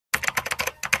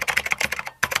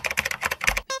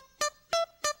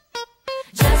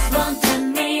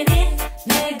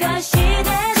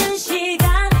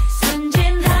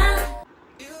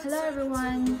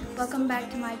welcome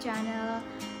back to my channel.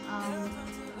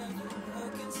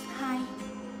 Hi.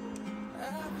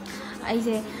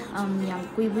 Aise yang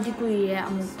kuibudi kuire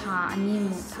amuk tha ani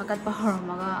mu thakat pa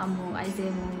hormaga amuk aise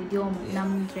mu video mu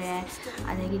namdre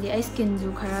adagidi ai skin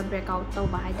ju khara breakout taw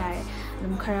ba hai dare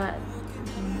dum khara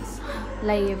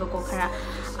laiyeba ko khara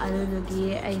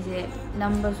adugi aise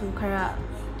number su khara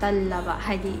tallaba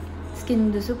haidi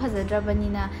skin du su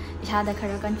phajadrabanina isada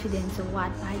khara confidence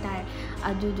wat ba hai dare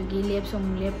adugi lep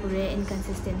song lep pure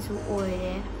inconsistent su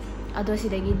oire ado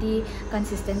sidagidi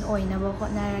consistent oina ba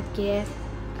hotnarake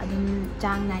adum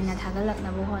chang naina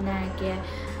thagalaknabo honarake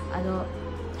ado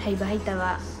heiba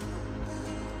heitaba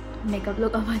makeup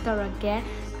look aba tarake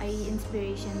ai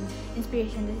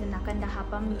inspiration dese nakanda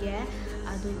hapamge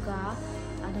aduga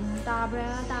adum tabra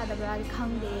tadabra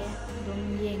khangde dum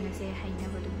yengase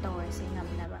hainaba dum tawrase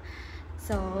ngamnaba.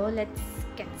 So let's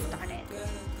get started.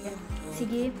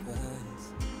 Sigi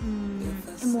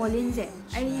emolin je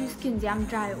ai skin jam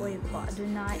dry oil ko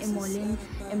aduna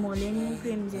emolin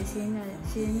cream je sin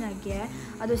ge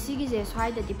ado sigi je swai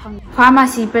da di phang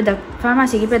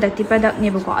pharmacy gi product ne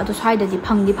ko ado swai da di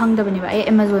phang da bane ba ai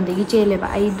Amazon da gi chele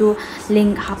ba ai du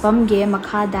link hapam ge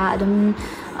makha da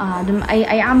adum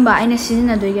ai amba aina sin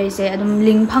na doi gai se adum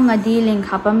link phangadi link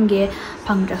hapam ge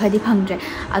phangdra khadi phangdre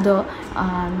ado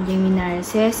yengminar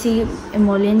se si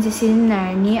emolin je sin na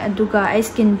ni aduga ai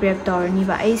skin prep tor ni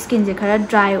ba ai skin je khara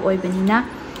dry oi banina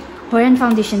horen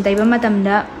foundation taiba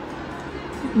matamda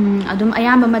adum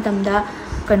ayamba matamda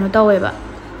kanu tawe ba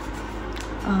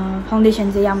foundation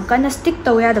je yam kana stick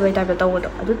taw ya da bai ta taw do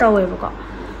adu tawe ba ko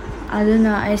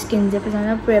aduna ai skin je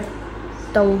phasana prep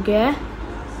tawge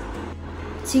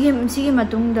sigi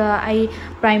matungda ai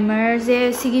primer je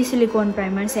sigi silicone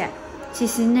primer se si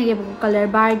sinage color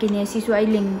bar gine si su ai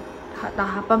link ta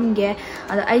hapam ge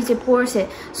ada ai je pore se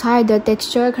side da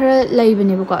texture khara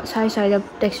laibane ba ko side da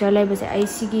texture laiba se ai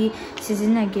sigi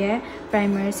sizinage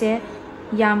primer se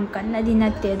yam kanna di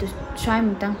natte du try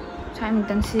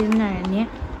mutang sizinarani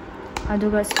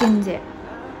aduga skin je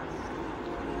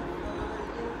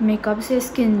makeup se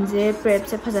skin je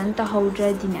prep se phajan ta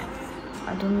hodra dine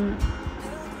adum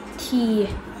thi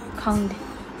khangde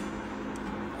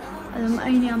adum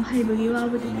aini am haibagi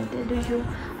wabudi natte du ju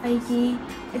ai ki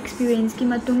experience ki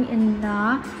matung inda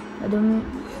adum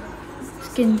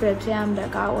skin prep se am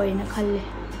darkar oina khalle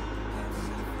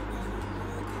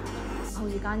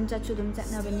hojikan chachu dum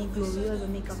chatna bani glowy oiba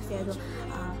makeup se ado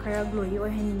khara glowy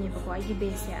oi hanine ba ko ai ki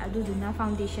base se aduduna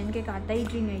foundation ke ka tai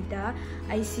dring ai da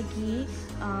ai sigi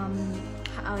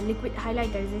liquid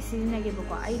highlighter je sinage ba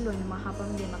ko ai loina ma hapam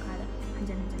de makara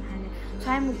hanjan hane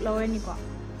sai muk lower ni ko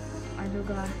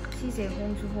aduga si se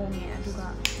hong su honge aduga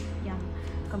yang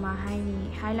kama haini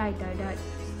highlighter da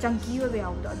chunky oiba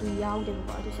yaw do adu yaw de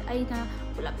ba adu se ai na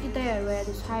pulap ki tayar wa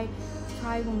adu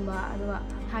sai gumba aduga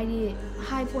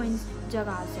high points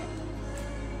jaga se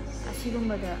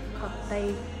asigumba da khap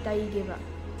tai ge ba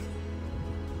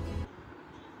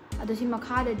adu si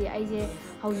makha da de ai je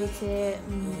hauji se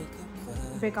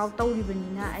breakout tawri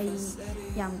banina ai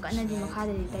yam kana di makha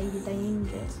da tai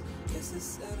inde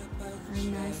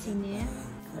ana sine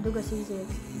aduga si je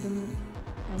dum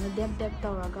ana dep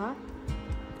tawraga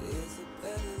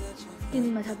skin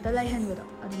mathakta lai hanbado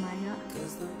adumaina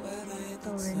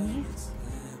tawrani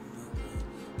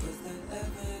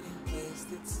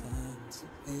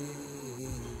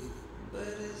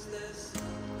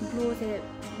glow se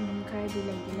khara di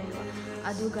lai ba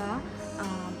aduga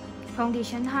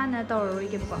foundation hana tawroi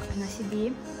ge ba ngasidi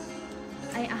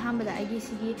ai ahambada ai gi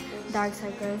sigi dark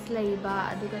circles laiba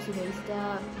aduga sidai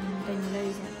kaino lai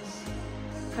se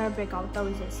khara breakout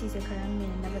tawise si se khara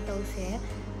men na ba tawse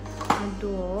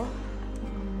ado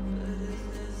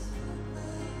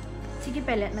sigi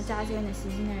palette macha je na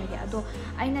sizinarage ado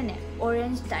aina ne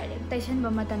orange direct tension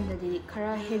ba matamda di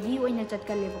khara heavy oina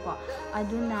chatkale ba ko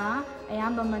aduna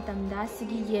ayamba matamda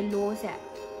sigi yellow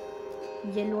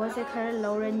se khara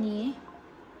lawrani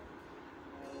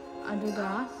aduga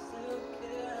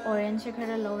orange se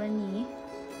khara lawrani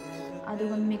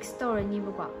aduga mix tawrani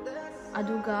ba ko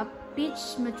aduga peach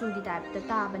machu gi type ta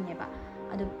ta bane ba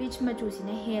adu peach machu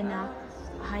sine hena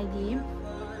haidi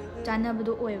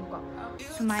chanabdu oiba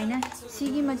sumaina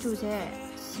sigi machu se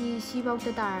si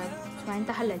bauta tar sumaina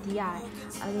ta haladi ya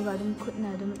aduga dum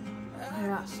khutna dum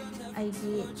hara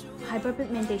aigi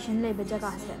hyperpigmentation leba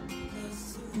jaga se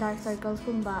dark circles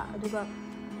kumba aduga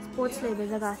spots leba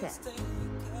jaga se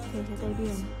tai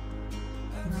biyon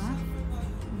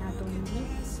na tongi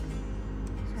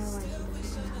sawai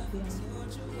se habiyan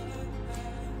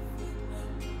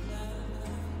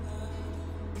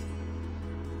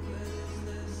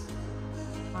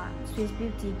Swiss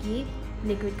Beauty ki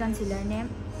liquid concealer ne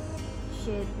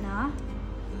shade na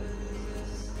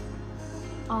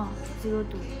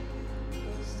 02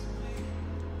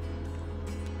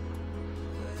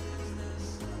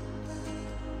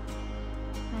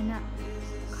 ana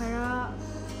khara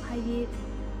haidi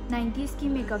 90s ki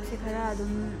makeup se khara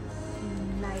adum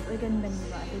light oigan bani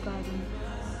ba aduga adum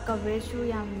coverage su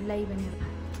yam lai bani ba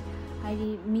haidi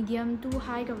medium to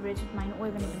high coverage mine oi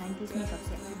bani 90s makeup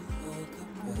se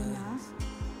aduna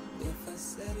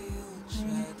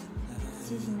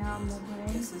sisina mo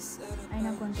horen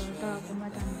aina contour ta ko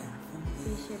matanda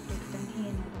face shape to tan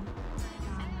hen adum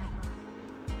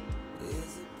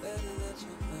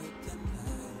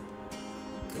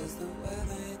Cause the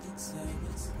weather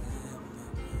determines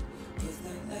cause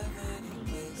the weather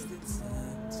makes the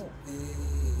time to be.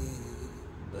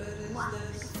 Wow.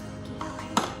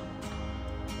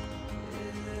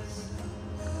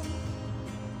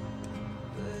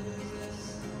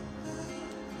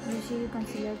 Usually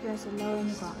concealer brush low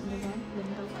and got the one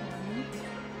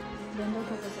blend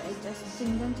out I just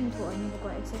single thing to only go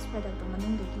excess product on the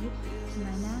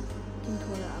Mana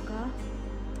Tintora.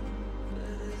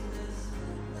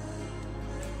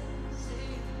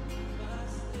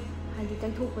 Hadi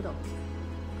tay thokpado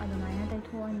adumana tay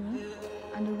thoni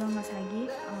aduga ngasagi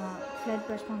flat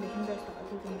brush foundation brush to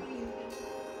adugina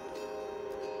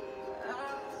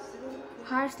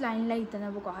harsh line laitana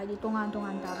ba ko hadi tongan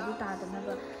tabu ta dana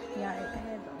ba yare kay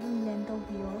blend to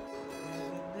biyo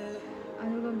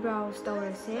aduga brows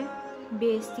tawrase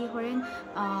base ti horen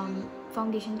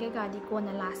foundation ke gadi ko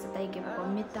na last tay ke ba ko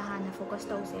mid ta hana focus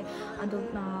tawse adu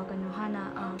kanu hana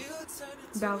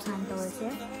brows han tawrase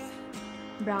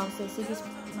brow se this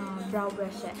brow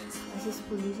brush this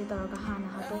spoolie se tor ka hana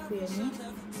ha to pirani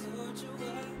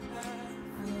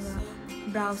aniga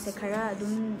brow se khara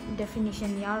adum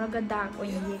definition yaraga dark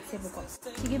oin yek se bako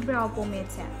sigi brow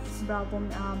pomade se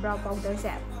brow powder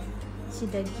se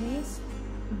sidagi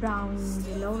brown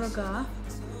je lauraga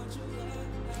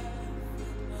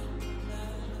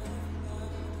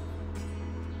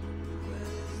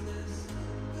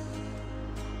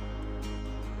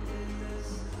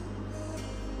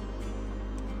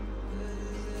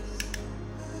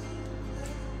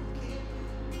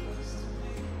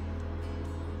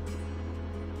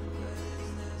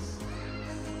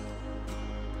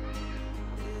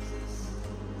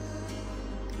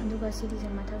aduga series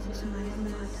matha se sumana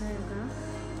matharaga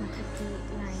mathati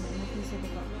line na pise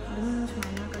ko dum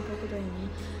sumana ka to ko ni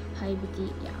haibiti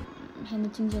ya hen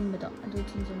chinjen bado adu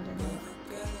chinjen da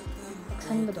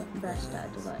san bado brush da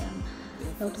aduga yam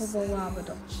lawthoba wa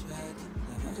bado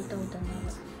adu taw da na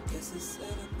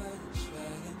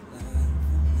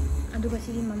aduga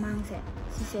series mamang se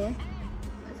si se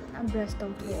brush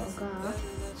taw to ga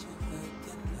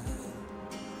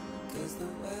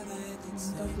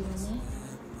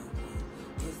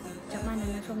Jamana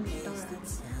na from Victoria.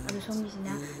 Ado from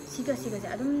Bisina. Siga se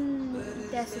adum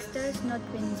their sisters not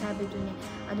been sabi dune.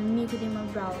 Adum mi kudi mag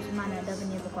brows mana da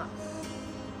bane ba.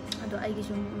 Ado ai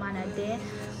gisu mana de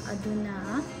aduna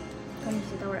from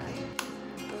Victoria.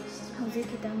 Hauze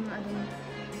kitang adum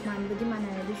man budi mana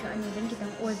da shu ani dan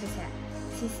kitang or bese.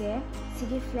 Si se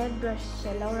sigi flat brush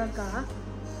se laura ka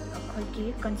khoi ki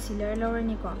concealer laura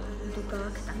ni ko. Duka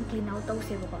kitang clean out taw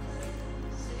se ba.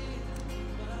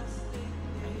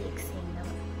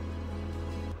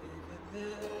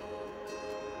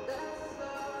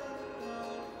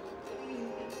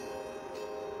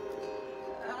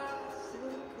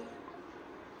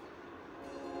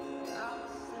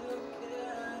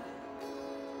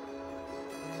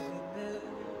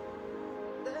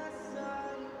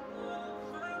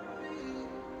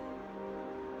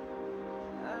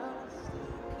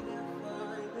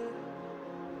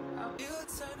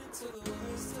 To the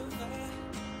worst of that,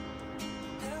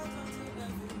 held on to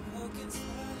every broken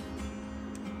spot.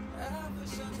 I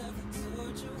wish I never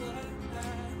told you what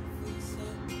I feel so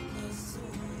close to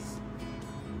us.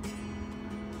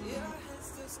 Your hands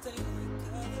still stay like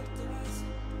colored dots.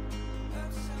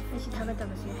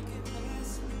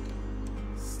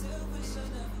 Still wish I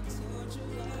never told you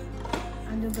what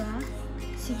aduga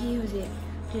sigi hoje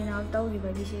clean out tawriba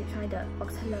di se saida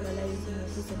paksalaga lai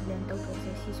si blend taw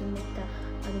those si sumita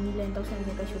adum blend taw san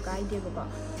ka shu kai de ba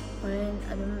horen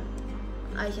adum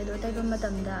eyeshadow tai ba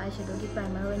matamda eyeshadow ki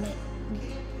primer ne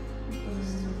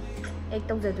ek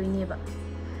taw jadui ne ba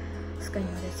skin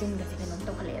ma sin ga se non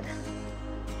taw khale da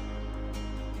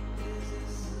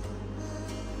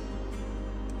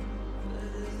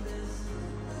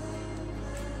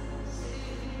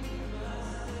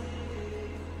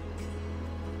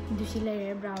दूसरी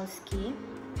layer browse की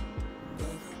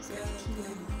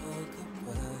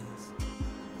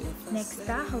next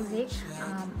का हौजे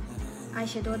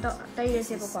eyeshadow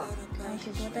tairase bako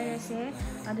eyeshadow tairase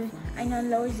adu aina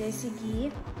lawise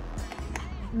sigi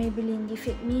Maybelline gi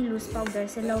Fit Me loose powder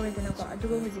se lawredana ko adu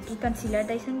hojiki concealer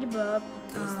taisen gi ba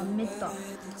mid to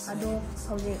adu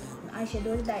hoje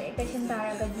eyeshadow direct taisen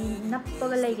taraga di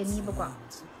nappaga laigani bako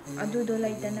adu do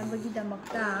laitana bagi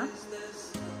damakta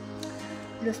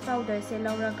loose powder se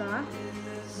lawraga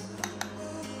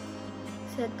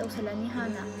set tawsalani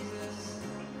hana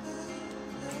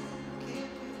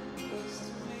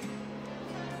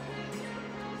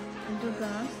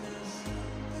aduga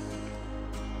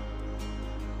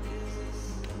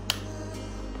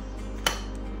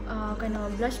kano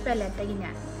blush palette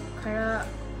tagina khara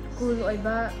cool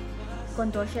oiba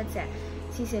contour shade se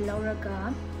si se lauraga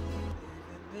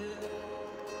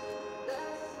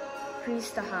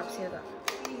crease ta half se ga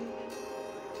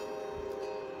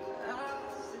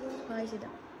why is it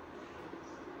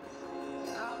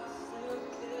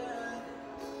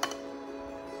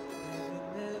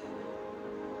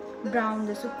brown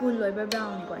the so cool oiba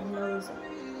brown ko in laurisa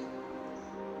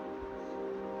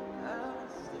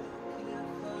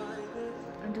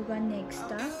aduga next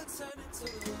ta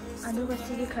aduga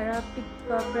sigi khara pick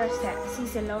brush set si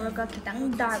se lauraga kitang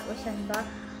dark ocean ba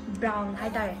brown hai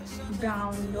tare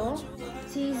brown do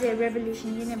si is a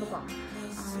revolution ni ne ba ko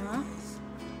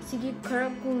sigi khara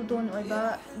cool tone oiba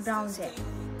brown se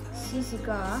si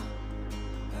siga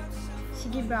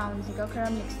sigi brown siga khara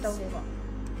mix taw de ko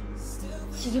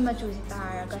sigi machu se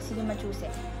taraga sigi machu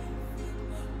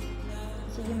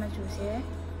se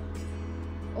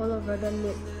all over the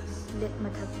lid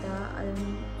mathakta adum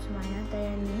sumana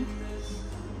tayani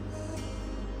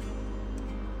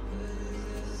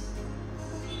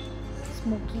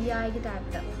smoky eye ki type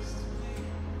ta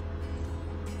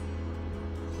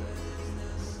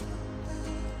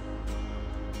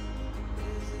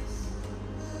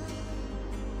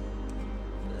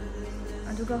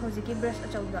aduga hojiki brush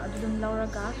achauda adudum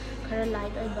lauraga khara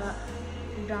light oiba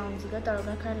brown siga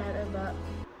taraga khara light oiba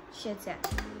shade se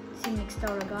si mix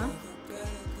taraga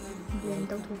blend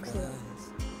tau thokse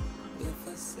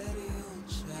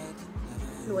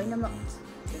loina ma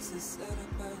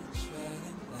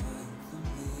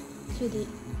chidi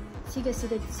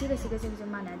siga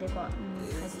mana de ko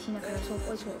haji sina khara soft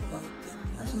oi so ko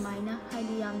asmaina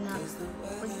haidi yamna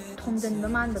thomdan ba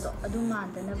man ba do adu man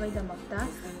da na bai da makta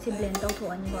si blend tau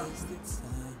tho ani ba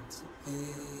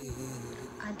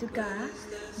aduga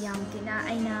yam tina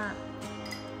aina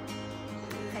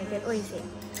highlight oi se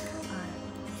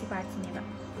si part ne ba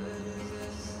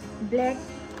black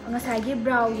ngasai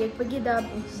brow yekpagi da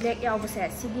black yaw se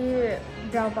sigi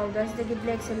brow powder se gi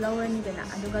black se lower ni dana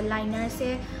aduga liner se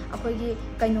akoi gi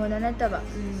kaino na nataba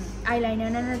eyeliner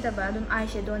na nataba adum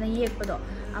eyeshadow na yekpado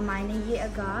amai na ye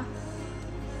aga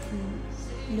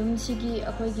lum sigi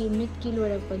akoi gi mid ki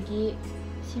lorakpagi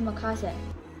si makha se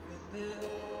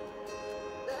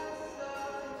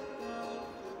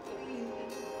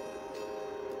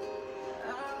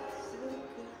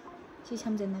si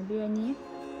samjana birani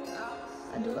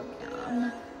aduga yamna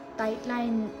tight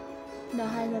line da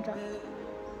highlighter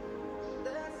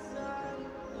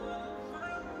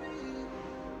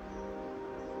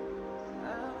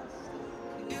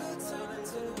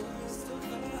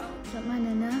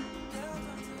manana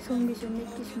songbi sumit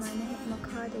ki sumana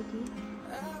makha dagi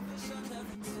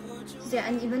se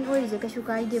uneven oi je kashu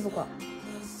kai de bako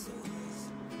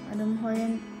adum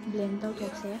horen blend tau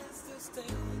thokse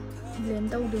blend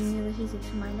tau dum ni ba si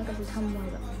sumana kasu thammoi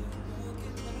ba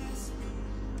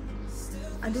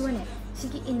adugane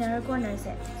sigi inner corner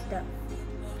se sida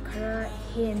khara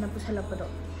hen na pusalapado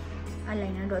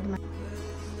eyeliner do aduma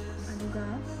aduga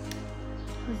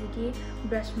hojiki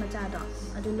brush macha do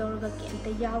adu lawraga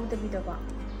kenta yawda bidaba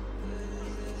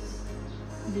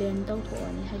blend tau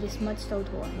thoni haji smudge tau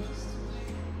thoni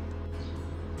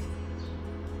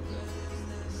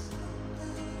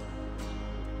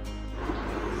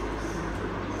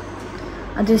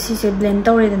adu si se blend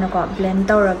tau redana ko blend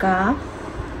tauraga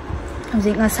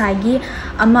hojik ngasai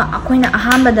ama akoina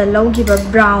ahambada lawgiba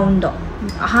brown do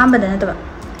ahambada nataba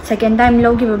second time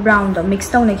lawgiba brown do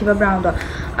mix tawna kiba brown do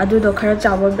adu do khara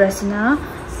chawa brush na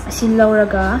asin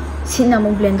lawraga sinna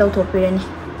mo blend taw thopirani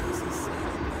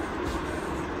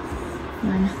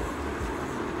mana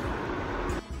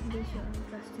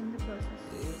trusting the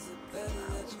process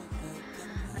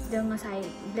adu ngasai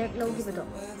black lawgiba do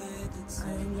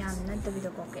yam nataba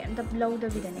do ko kem tap lawda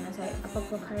bidane ngasai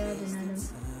apakwa khara dina dum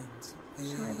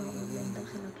Sorry about the blend of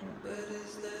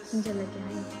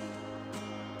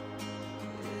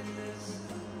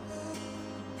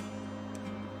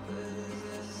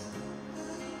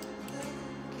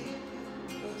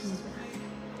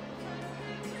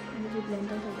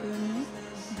blend of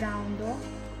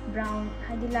brown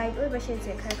haidi light oi ba shade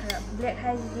se khara black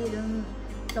haidi dum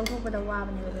lawthokpada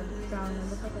wabane ba brown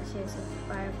ba thokpa shade se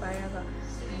para ga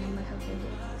haina mathak de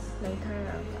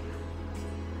lawthara ga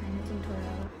haina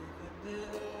chingthora ga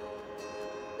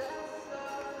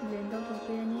blend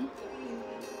tawthokpani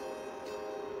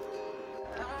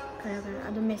khara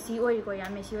adu messy oi ko ya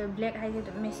messy oi black haidi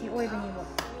dum messy oi bani bo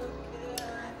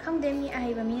khangde mi ai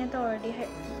ba mi na tawrdi hai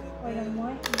oiram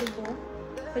moi dubo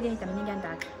pwede tamni gan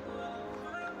ta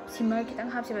simmer kitang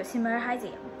hapsiba simmer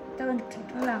haije tagan thing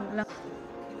lang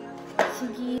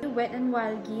sigi wet and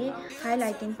wild gi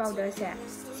highlighting powder se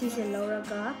si se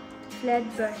lauraga flat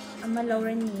brush ama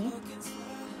laurani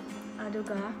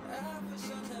aduga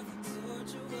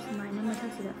maina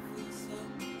mathak sida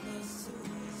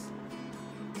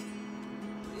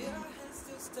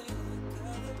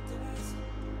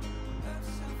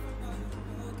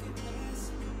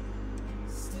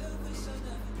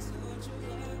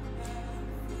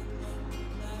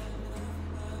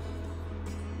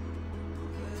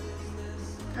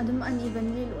adum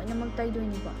unevenly loinamak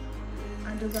taidoini ko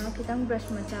aduga kitang brush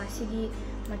macha sigi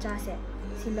macha se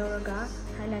si lauraga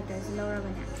highlighter si lauraga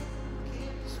ne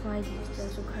swai di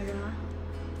su khara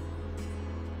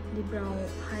di brow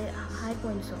high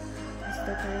point so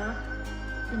asta khara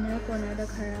inner corner da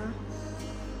khara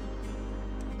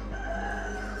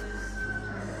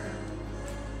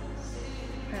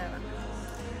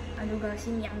aduga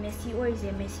si yang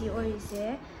messy oi se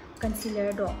concealer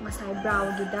do masai brow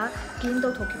gida clean to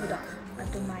thokibuda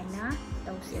adumaina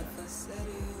tawse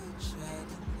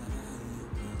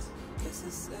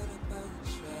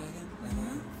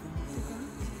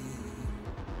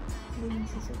Lini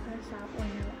si super sharp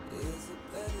oina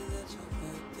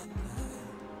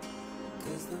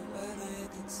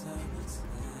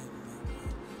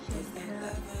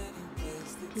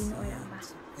clean oil ba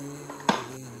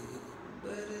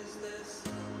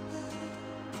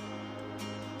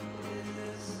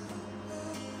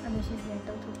si blend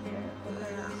tawthokpira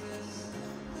okara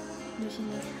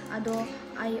dushini ado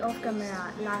eye off camera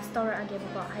last tower age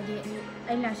ba haidi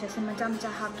eyelashes ma cham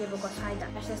cha hap ke ba saida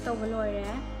lashes to bolore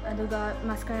aduga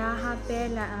mascara hape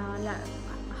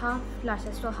half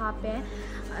lashes to hape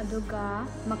aduga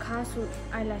makha su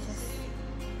eyelashes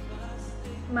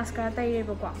mascara taire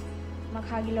ba ko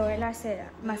makha gi lower lashes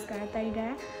mascara taire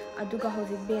aduga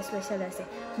hoji base loisalase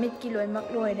mid ki loy mak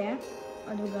loire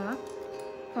aduga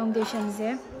foundation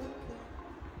ze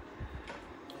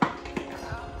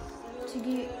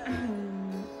sigi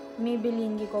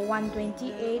Maybelline gi ko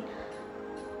 128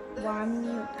 warm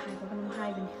nude hai ko kanum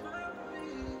hai bani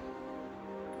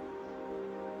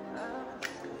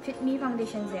Fit Me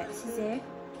foundation ze sise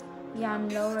yam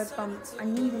lower pump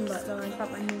ani gumba lower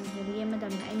pump ani ze ye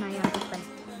madam ai ma ya pan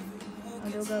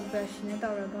aduga brush ne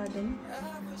tawraga dum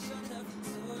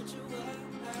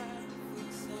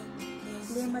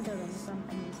le madam pump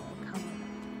ani ze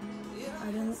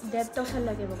adum depth to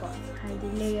salage ba ko haidi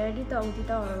layer di tawdi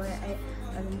tawra ai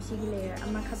adum sigi layer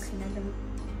ama khaksina dum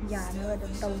yana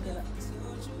adum tawde ba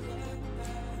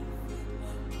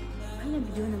aina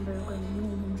video number ko ni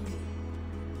hindi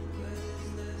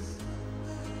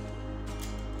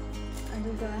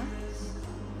aduga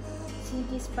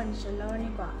sigi sponge lawni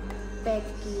ko pack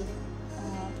ki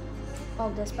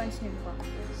powder sponge ni ko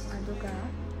aduga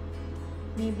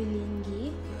Maybelline gi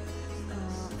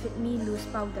Fit Me loose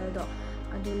powder do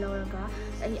adu lauraga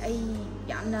ai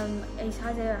yamna ai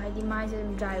saje haidi mai je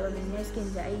dry or business skin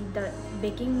je ai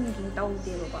baking gi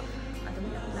tawde ba adum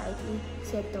lightly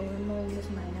set to mo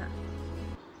musmaina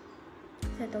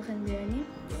set to sanbirani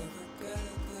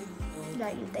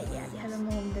lightly tayya di hala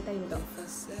mo da tayo do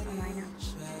amaina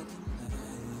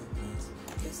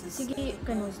sigi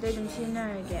kanu se dum sina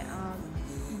ge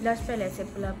blush palette se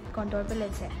contour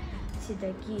palette se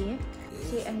sidaki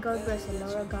si angle brush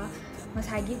lauraga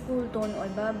masagi cool tone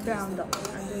oiba brown do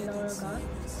adu lauraga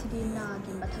sidina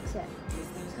gi mathak se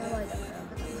sawai da khara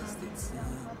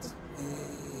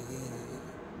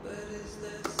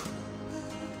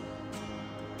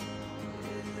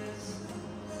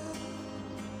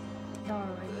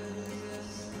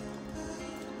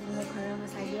mo khara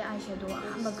masagi eyeshadow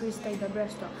amba crease tai da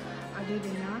brush do adu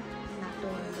dina na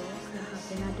tone do khara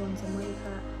hapena tone se moi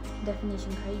kha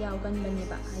definition khari yaw gan bani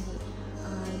ba haji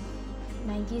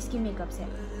 90s ki makeup se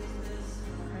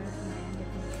khara sumaya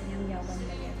definition yam yaw gan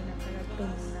bani aduna khara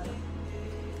tone na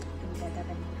ba da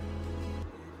bani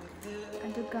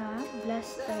aduga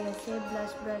blush tayo se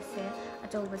blush brush se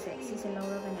achaw ba se si se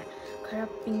laura bani khara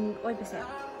pink oi ba se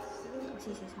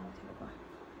si se sam se ba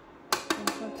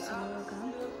contour se laura ga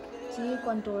si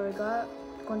contour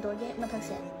ge mathak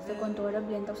se contour da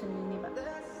blend tawsan ni ba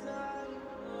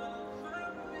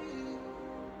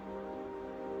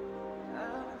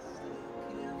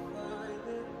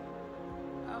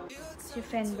si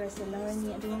fan brush lorani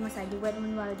adu ngasai gi wet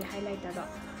n wall gi highlighter do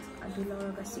adu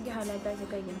lorga si gi highlighter je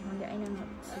kai gi honde aina no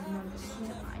signal si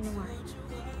na ai no mai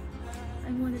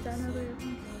ai mo da na ga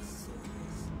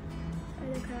ai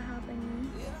da kara hapani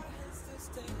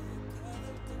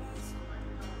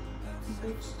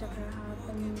bridge da kara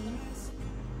hapani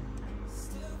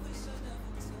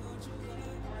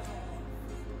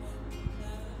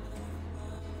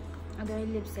adu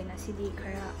lipstick na sidi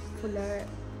kara fuller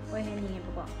oi hani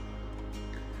bako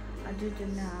adu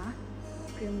duna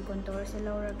cream contour se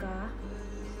lauraga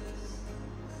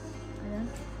adan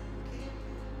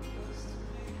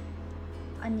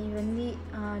unevenly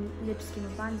lips ki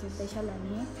mapan se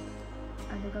taishalani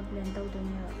aduga blend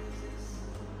tawduni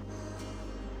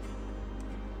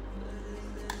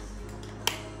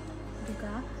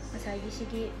aduga masagi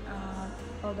sigi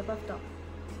powder puff to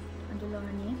adu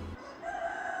lorani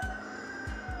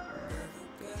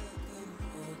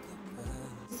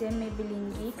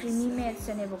Maybelline की creamy matte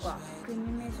से ने बको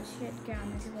creamy matte से shade क्या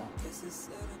आने से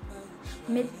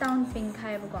बको midtown pink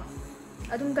है बको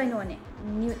अदुम कहीं नोने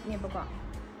nude ने बको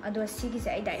अदो सी की से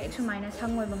आई direct सुमाइना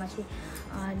संगोई बंगासी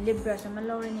lip brush अमल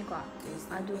लौरे ने को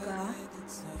अदुगा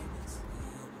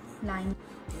line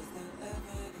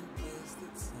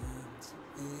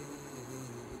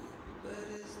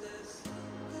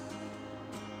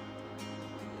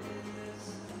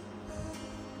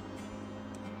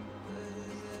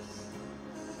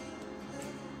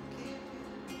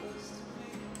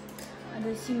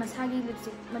adu si masagi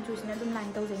lipstick machu sina dum line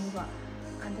tau jeni ba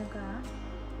adaga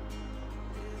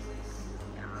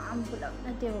yam pulak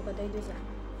na te ba dai du ja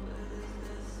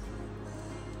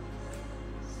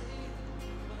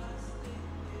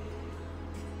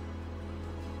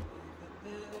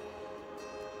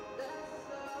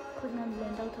khudna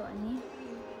blend tau tho ani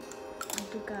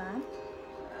aduga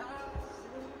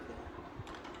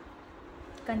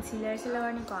concealer se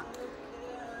lawani ko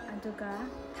aduga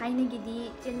thaine gidi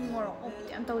chen ngoro op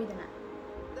am tawidana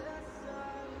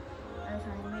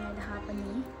asani me da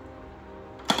hapani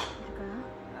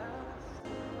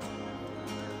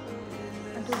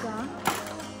aduga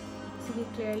sigi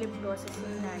clear lip gloss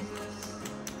na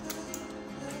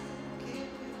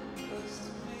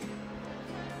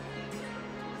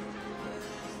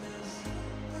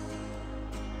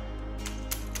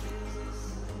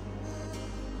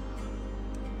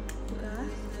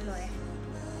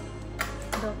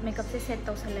makeup से set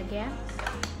तो सल गया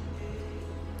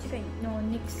ठीक है no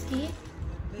NYX की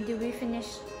dewy finish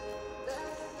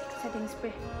setting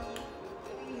spray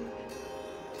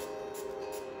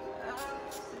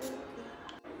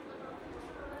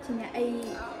सीने आई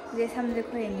जे समझे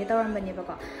कोई इंगे तो रन बने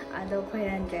बको आदो कोई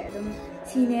रन जे तुम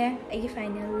सीने आई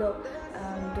final look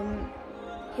तुम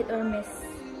hit or miss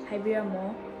हाइब्रिड मो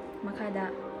मखादा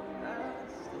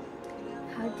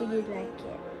how did you like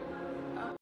it